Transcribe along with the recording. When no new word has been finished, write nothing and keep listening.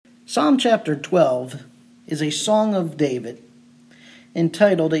Psalm chapter 12 is a song of David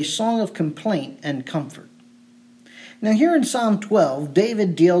entitled A Song of Complaint and Comfort. Now here in Psalm 12,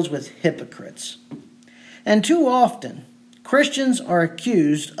 David deals with hypocrites. And too often, Christians are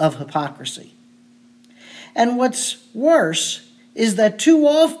accused of hypocrisy. And what's worse is that too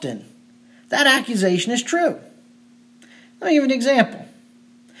often, that accusation is true. Let me give you an example.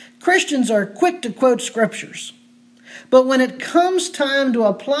 Christians are quick to quote scriptures, but when it comes time to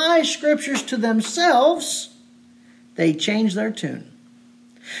apply scriptures to themselves, they change their tune.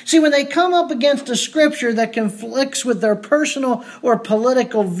 See, when they come up against a scripture that conflicts with their personal or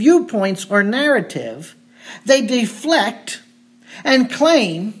political viewpoints or narrative, they deflect and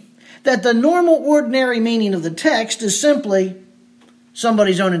claim that the normal, ordinary meaning of the text is simply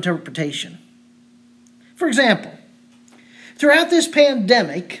somebody's own interpretation. For example, throughout this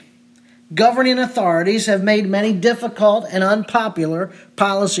pandemic, governing authorities have made many difficult and unpopular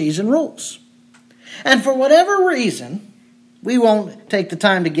policies and rules. And for whatever reason, we won't take the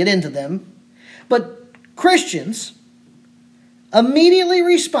time to get into them, but Christians immediately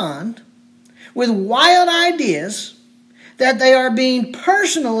respond with wild ideas that they are being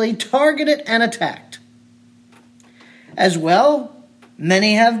personally targeted and attacked. As well,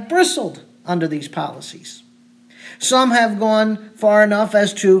 many have bristled under these policies. Some have gone far enough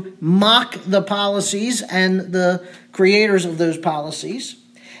as to mock the policies and the creators of those policies.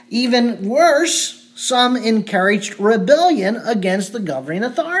 Even worse, some encouraged rebellion against the governing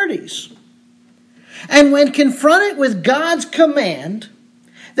authorities. And when confronted with God's command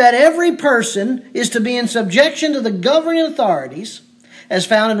that every person is to be in subjection to the governing authorities, as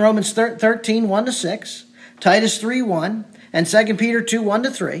found in Romans 13, 1-6, Titus 3:1, and 2 Peter 2,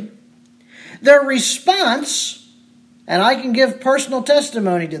 1-3, their response, and I can give personal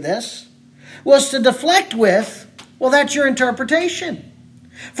testimony to this, was to deflect with, well, that's your interpretation.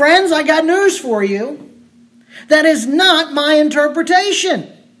 Friends, I got news for you. That is not my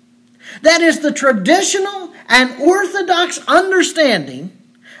interpretation. That is the traditional and orthodox understanding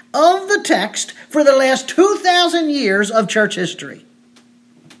of the text for the last 2,000 years of church history.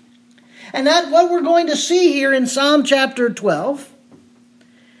 And that what we're going to see here in Psalm chapter 12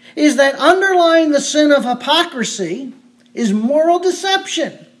 is that underlying the sin of hypocrisy is moral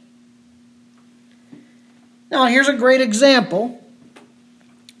deception. Now, here's a great example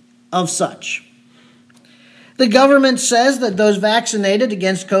of such. The government says that those vaccinated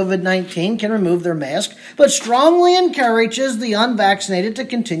against COVID-19 can remove their mask, but strongly encourages the unvaccinated to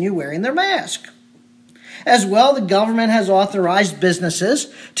continue wearing their mask. As well, the government has authorized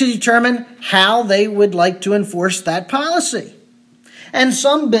businesses to determine how they would like to enforce that policy. And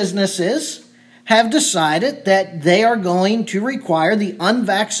some businesses have decided that they are going to require the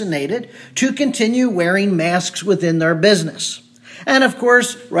unvaccinated to continue wearing masks within their business. And of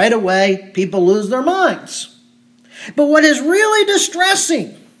course, right away, people lose their minds. But what is really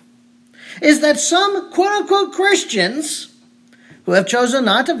distressing is that some quote-unquote Christians who have chosen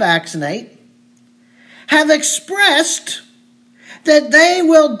not to vaccinate have expressed that they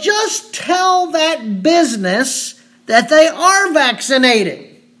will just tell that business that they are vaccinated.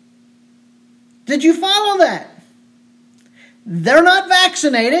 Did you follow that? They're not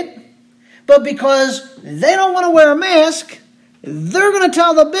vaccinated, but because they don't want to wear a mask, they're going to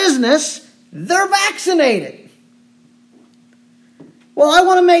tell the business they're vaccinated. Well, I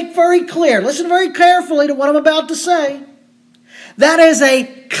want to make very clear, listen very carefully to what I'm about to say. That is a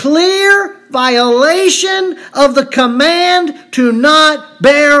clear violation of the command to not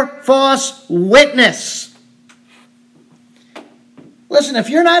bear false witness. Listen, if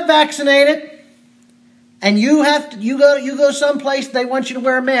you're not vaccinated and you go someplace they want you to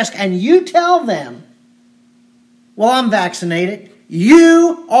wear a mask and you tell them, well, I'm vaccinated,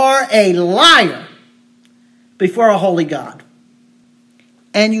 you are a liar before a holy God.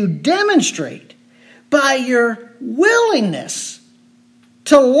 And you demonstrate by your willingness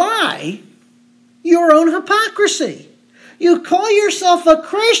to lie your own hypocrisy. You call yourself a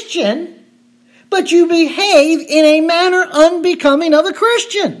Christian, but you behave in a manner unbecoming of a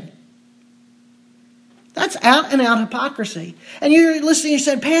Christian. That's out and out hypocrisy. And you're listening, you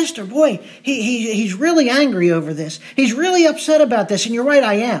said, Pastor, boy, he's really angry over this. He's really upset about this. And you're right,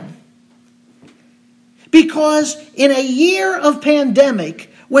 I am. Because in a year of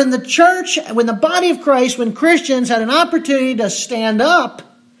pandemic, when the church, when the body of Christ, when Christians had an opportunity to stand up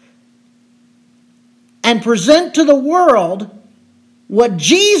and present to the world what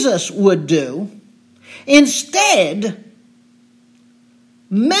Jesus would do, instead,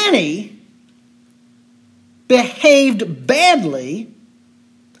 many behaved badly,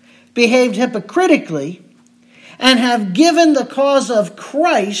 behaved hypocritically, and have given the cause of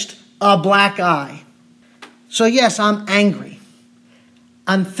Christ a black eye. So yes, I'm angry.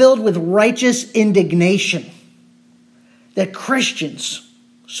 I'm filled with righteous indignation that Christians,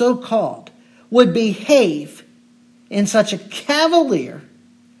 so-called, would behave in such a cavalier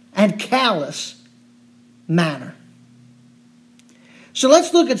and callous manner. So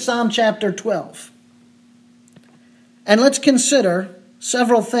let's look at Psalm chapter 12. And let's consider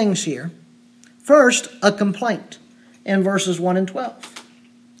several things here. First, a complaint in verses 1 and 12.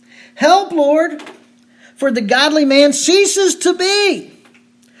 Help, Lord, for the godly man ceases to be.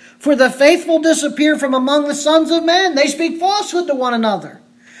 For the faithful disappear from among the sons of men. They speak falsehood to one another.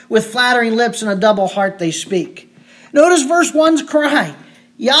 With flattering lips and a double heart they speak. Notice verse 1's cry.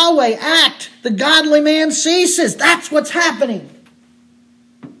 Yahweh, act. The godly man ceases. That's what's happening.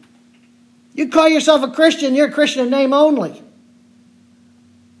 You call yourself a Christian, you're a Christian in name only.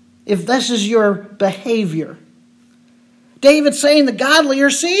 If this is your behavior. David's saying the godly are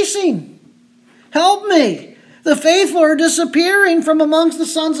ceasing. Help me. The faithful are disappearing from amongst the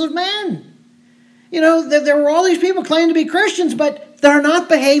sons of men. You know, there were all these people claiming to be Christians, but they're not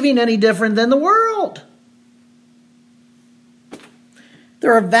behaving any different than the world.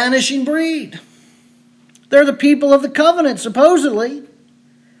 They're a vanishing breed. They're the people of the covenant, supposedly.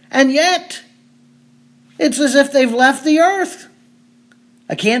 And yet, it's as if they've left the earth.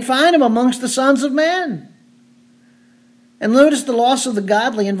 I can't find them amongst the sons of men. And notice the loss of the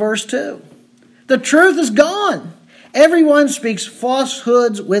godly in verse 2. The truth is gone. Everyone speaks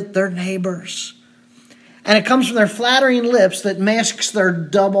falsehoods with their neighbors. And it comes from their flattering lips that masks their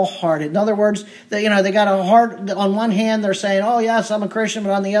double-hearted. In other words, they got a heart. On one hand, they're saying, oh, yes, I'm a Christian.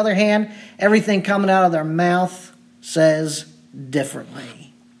 But on the other hand, everything coming out of their mouth says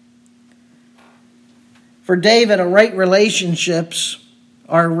differently. For David, right relationships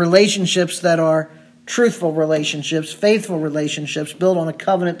are relationships that are truthful relationships, faithful relationships, built on a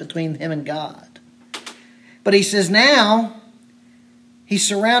covenant between him and God. But he says now, he's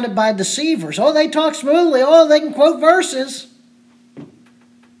surrounded by deceivers. Oh, they talk smoothly. Oh, they can quote verses.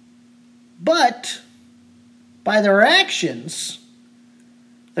 But by their actions,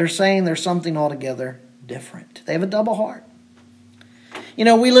 they're saying there's something altogether different. They have a double heart. You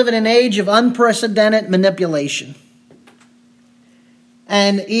know, we live in an age of unprecedented manipulation.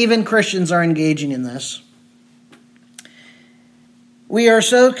 And even Christians are engaging in this. We are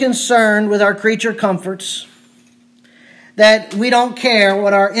so concerned with our creature comforts that we don't care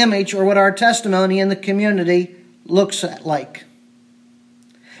what our image or what our testimony in the community looks like.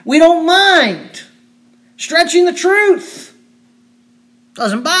 We don't mind stretching the truth.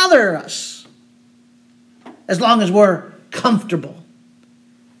 Doesn't bother us. As long as we're comfortable.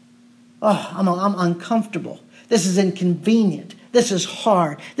 Oh, I'm uncomfortable. This is inconvenient. This is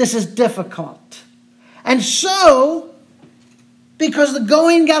hard. This is difficult. And so, because the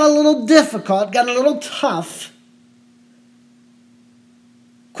going got a little difficult, got a little tough,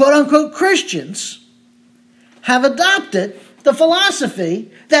 quote-unquote Christians have adopted the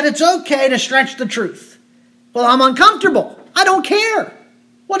philosophy that it's okay to stretch the truth. Well, I'm uncomfortable. I don't care.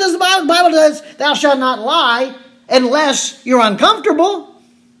 What does the Bible? The Bible says, thou shalt not lie unless you're uncomfortable.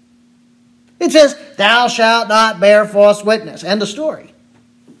 It says, thou shalt not bear false witness. End of story.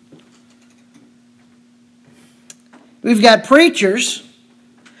 We've got preachers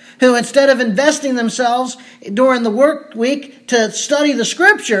who, instead of investing themselves during the work week to study the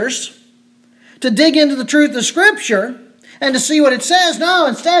Scriptures, to dig into the truth of Scripture, and to see what it says, no,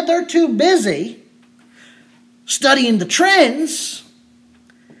 instead they're too busy studying the trends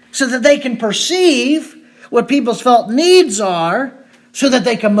so that they can perceive what people's felt needs are so that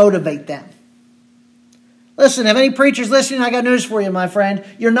they can motivate them. Listen, if any preacher's listening, I got news for you, my friend.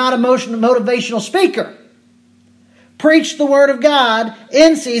 You're not a motivational speaker. Preach the word of God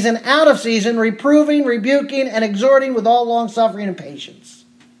in season, out of season, reproving, rebuking, and exhorting with all long-suffering and patience.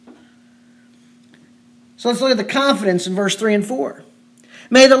 So let's look at the confidence in verse 3 and 4.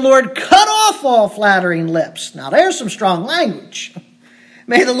 May the Lord cut off all flattering lips. Now there's some strong language.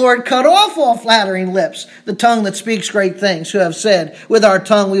 May the Lord cut off all flattering lips, the tongue that speaks great things, who have said, with our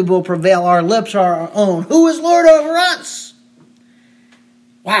tongue we will prevail, our lips are our own. Who is Lord over us?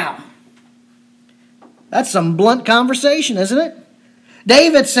 Wow. That's some blunt conversation, isn't it?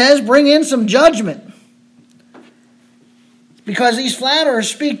 David says, bring in some judgment. Because these flatterers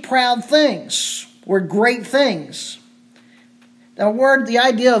speak proud things, or great things. The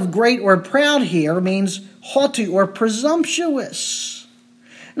idea of great or proud here means haughty or presumptuous.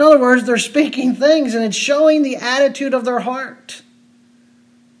 In other words, they're speaking things and it's showing the attitude of their heart.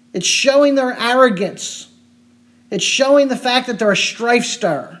 It's showing their arrogance. It's showing the fact that they're a strife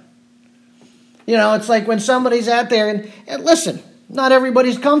stirrer. It's like when somebody's out there, and listen, not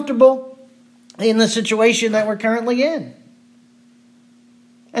everybody's comfortable in the situation that we're currently in.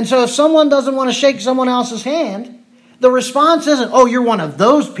 And so if someone doesn't want to shake someone else's hand, the response isn't, oh, you're one of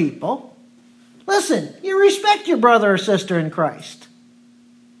those people. Listen, you respect your brother or sister in Christ.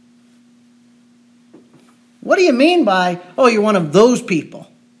 What do you mean by, oh, you're one of those people?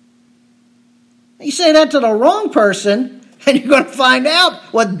 You say that to the wrong person, and you're going to find out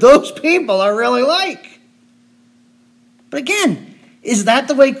what those people are really like. But again, is that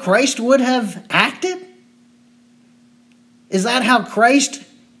the way Christ would have acted? Is that how Christ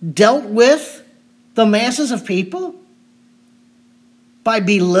dealt with the masses of people? By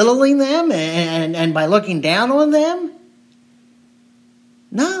belittling them and by looking down on them?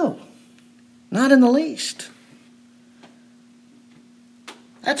 No, not in the least.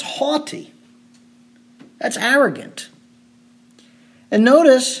 That's haughty. That's arrogant. And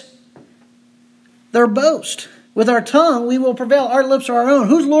notice their boast. With our tongue we will prevail. Our lips are our own.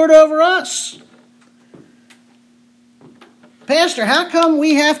 Who's Lord over us? Pastor, how come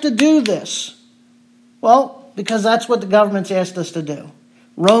we have to do this? Well, because that's what the government's asked us to do.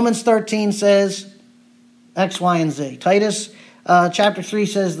 Romans 13 says X, Y, and Z. Titus chapter 3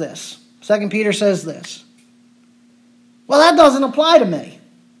 says this. 2 Peter says this. Well, that doesn't apply to me.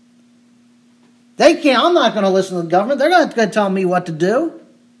 They can't. I'm not going to listen to the government. They're not going to tell me what to do.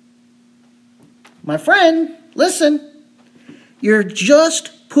 My friend, listen. You're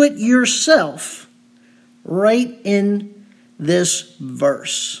just put yourself right in this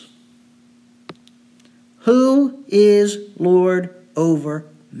verse. Who is Lord over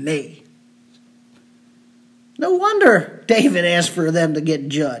me? No wonder David asked for them to get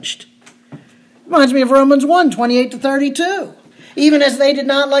judged. Reminds me of Romans 1, 28-32. Even as they did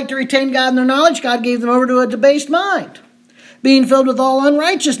not like to retain God in their knowledge, God gave them over to a debased mind, being filled with all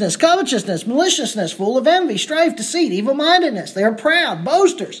unrighteousness, covetousness, maliciousness, full of envy, strife, deceit, evil-mindedness. They are proud,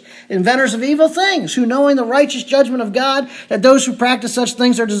 boasters, inventors of evil things, who knowing the righteous judgment of God, that those who practice such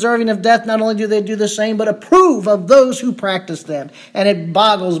things are deserving of death, not only do they do the same, but approve of those who practice them. And it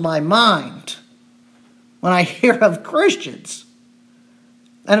boggles my mind when I hear of Christians,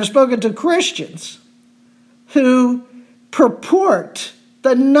 and I've spoken to Christians, who purport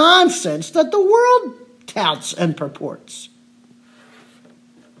the nonsense that the world touts and purports,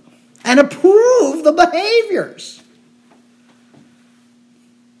 and approve the behaviors.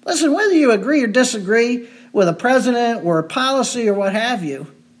 Listen, whether you agree or disagree with a president or a policy or what have you,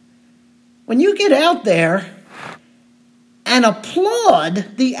 when you get out there and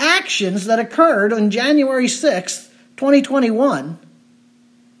applaud the actions that occurred on January 6th, 2021,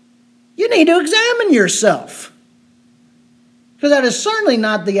 you need to examine yourself. Because that is certainly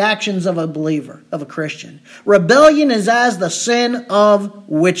not the actions of a believer, of a Christian. Rebellion is as the sin of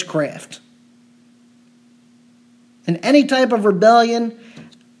witchcraft. And any type of rebellion,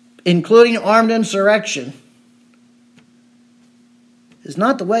 including armed insurrection, is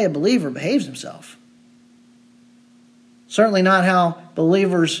not the way a believer behaves himself. Certainly not how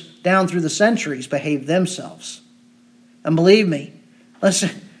believers down through the centuries behave themselves. And believe me,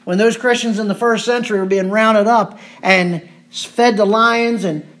 listen, when those Christians in the first century were being rounded up and fed to lions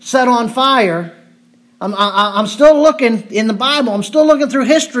and set on fire, I'm still looking in the Bible, I'm still looking through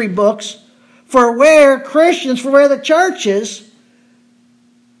history books for where the churches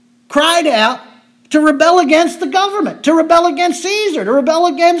cried out to rebel against the government, to rebel against Caesar, to rebel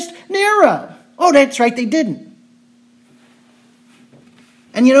against Nero. Oh, that's right, they didn't.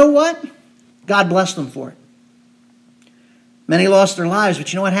 And you know what? God blessed them for it. Many lost their lives,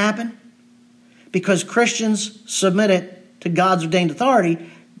 but you know what happened? Because Christians submitted to God's ordained authority,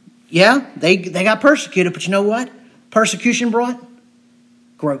 yeah, they got persecuted, but you know what? Persecution brought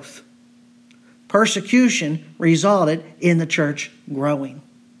growth. Persecution resulted in the church growing.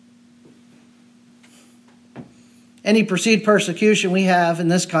 Any perceived persecution we have in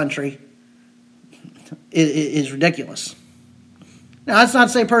this country is ridiculous. Now, that's not to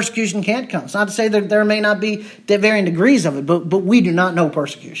say persecution can't come. It's not to say that there may not be varying degrees of it, but we do not know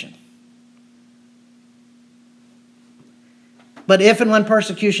persecution. But if and when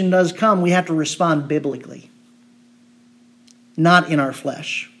persecution does come, we have to respond biblically, not in our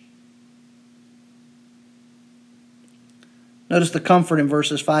flesh. Notice the comfort in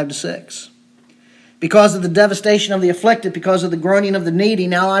verses 5-6. Because of the devastation of the afflicted, because of the groaning of the needy,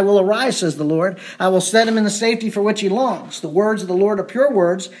 now I will arise, says the Lord. I will set him in the safety for which he longs. The words of the Lord are pure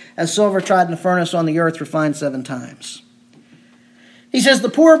words, as silver tried in the furnace on the earth, refined 7 times. He says the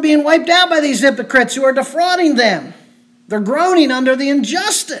poor are being wiped out by these hypocrites who are defrauding them. They're groaning under the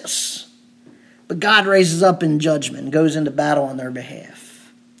injustice. But God raises up in judgment and goes into battle on their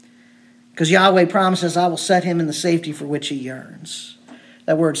behalf. Because Yahweh promises, I will set him in the safety for which he yearns.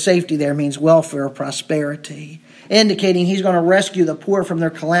 That word safety there means welfare or prosperity, indicating he's going to rescue the poor from their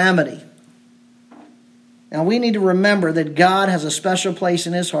calamity. Now we need to remember that God has a special place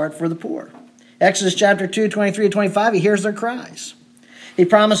in his heart for the poor. Exodus chapter 2, 23 to 25, he hears their cries. He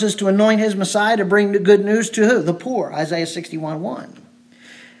promises to anoint his Messiah to bring the good news to who? The poor, Isaiah 61:1.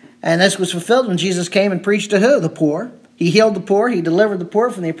 And this was fulfilled when Jesus came and preached to who? The poor. He healed the poor. He delivered the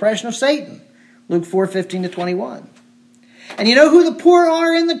poor from the oppression of Satan. Luke 4:15 to 21. And you know who the poor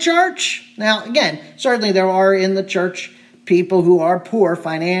are in the church? Now, again, certainly there are in the church people who are poor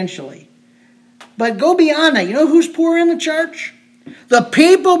financially. But go beyond that. You know who's poor in the church? The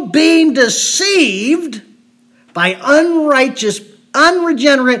people being deceived by unrighteous,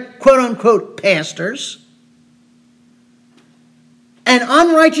 unregenerate, quote-unquote, pastors and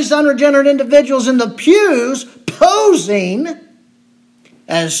unrighteous, unregenerate individuals in the pews posing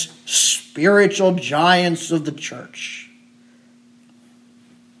as spiritual giants of the church.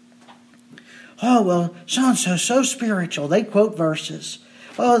 Oh, well, so-and-so, so spiritual. They quote verses.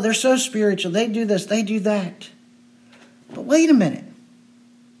 Oh, they're so spiritual. They do this, they do that. But wait a minute.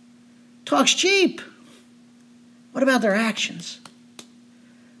 Talk's cheap. What about their actions?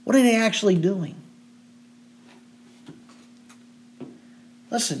 What are they actually doing?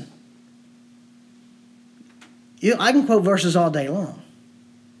 Listen, I can quote verses all day long.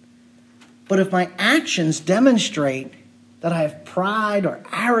 But if my actions demonstrate that I have pride or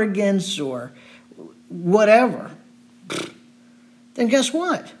arrogance or whatever, then guess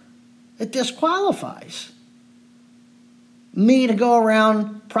what? It disqualifies me to go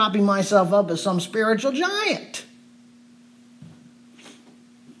around propping myself up as some spiritual giant.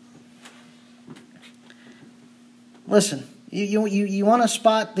 Listen, you want to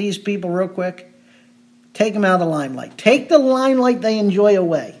spot these people real quick? Take them out of the limelight. Take the limelight they enjoy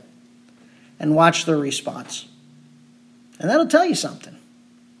away and watch their response. And that'll tell you something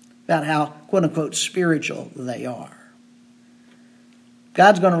about how, quote-unquote, spiritual they are.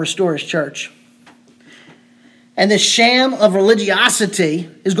 God's going to restore his church. And this sham of religiosity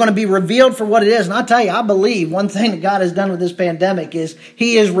is going to be revealed for what it is. And I'll tell you, I believe one thing that God has done with this pandemic is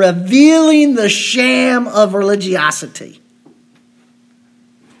he is revealing the sham of religiosity.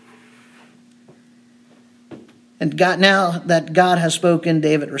 And now that God has spoken,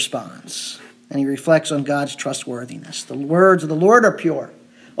 David responds. And he reflects on God's trustworthiness. The words of the Lord are pure.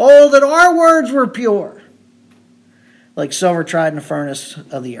 Oh, that our words were pure, like silver tried in the furnace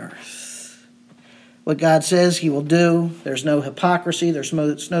of the earth. What God says he will do, there's no hypocrisy, there's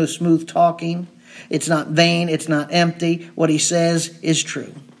no smooth talking. It's not vain, it's not empty. What he says is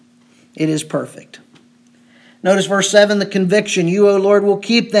true. It is perfect. Notice verse 7, the conviction. You, O Lord, will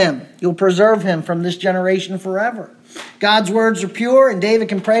keep them. You'll preserve him from this generation forever. God's words are pure, and David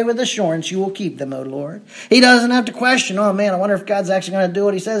can pray with assurance, you will keep them, O Lord. He doesn't have to question, oh man, I wonder if God's actually going to do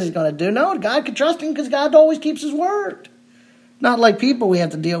what he says he's going to do. No, God can trust him because God always keeps his word. Not like people we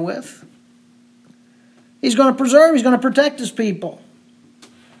have to deal with. He's going to preserve, he's going to protect his people.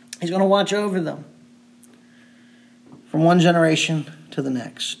 He's going to watch over them from one generation to the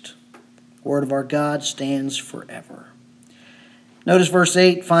next. The word of our God stands forever. Notice verse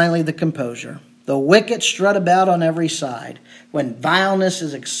 8, finally, the composure. The wicked strut about on every side when vileness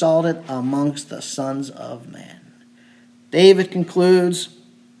is exalted amongst the sons of men. David concludes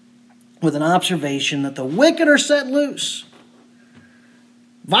with an observation that the wicked are set loose.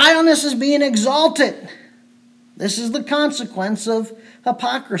 Vileness is being exalted. This is the consequence of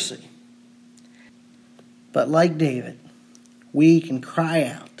hypocrisy. But like David, we can cry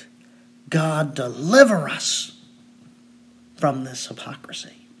out, God, deliver us from this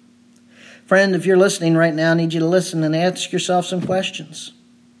hypocrisy. Friend, if you're listening right now, I need you to listen and ask yourself some questions.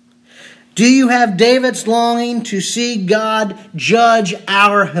 Do you have David's longing to see God judge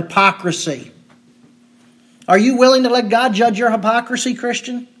our hypocrisy? Are you willing to let God judge your hypocrisy,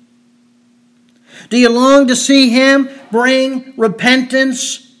 Christian? Do you long to see him bring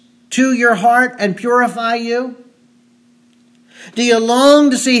repentance to your heart and purify you? Do you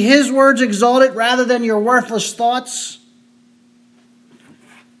long to see his words exalted rather than your worthless thoughts?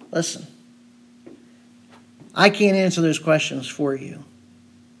 Listen, I can't answer those questions for you.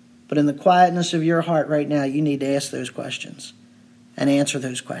 But in the quietness of your heart right now, you need to ask those questions and answer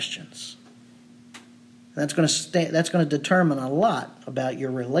those questions. That's going to determine a lot about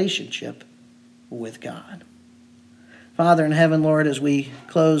your relationship with God. Father in heaven, Lord, as we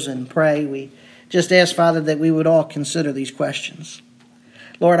close and pray, we just ask, Father, that we would all consider these questions.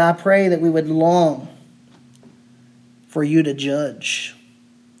 Lord, I pray that we would long for you to judge.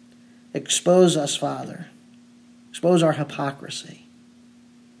 Expose us, Father. Expose our hypocrisy.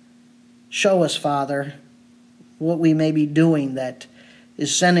 Show us, Father, what we may be doing that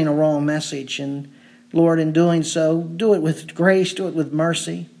is sending a wrong message. And Lord, in doing so, do it with grace, do it with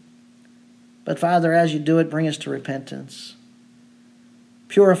mercy. But Father, as you do it, bring us to repentance.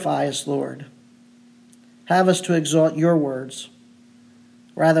 Purify us, Lord. Have us to exalt your words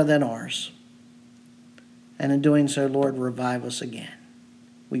rather than ours. And in doing so, Lord, revive us again.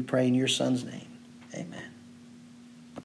 We pray in your Son's name. Amen.